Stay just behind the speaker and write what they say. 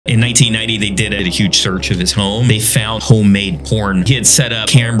1990, they did a huge search of his home. They found homemade porn. He had set up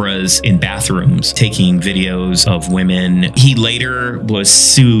cameras in bathrooms, taking videos of women. He later was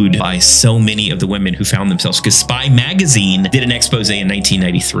sued by so many of the women who found themselves, because Spy Magazine did an expose in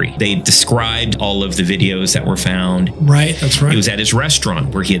 1993. They described all of the videos that were found. Right, that's right. It was at his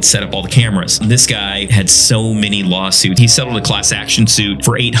restaurant where he had set up all the cameras. This guy had so many lawsuits. He settled a class action suit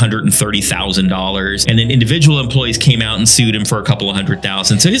for $830,000, and then individual employees came out and sued him for a couple of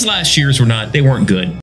 $100,000. So his last years weren't good.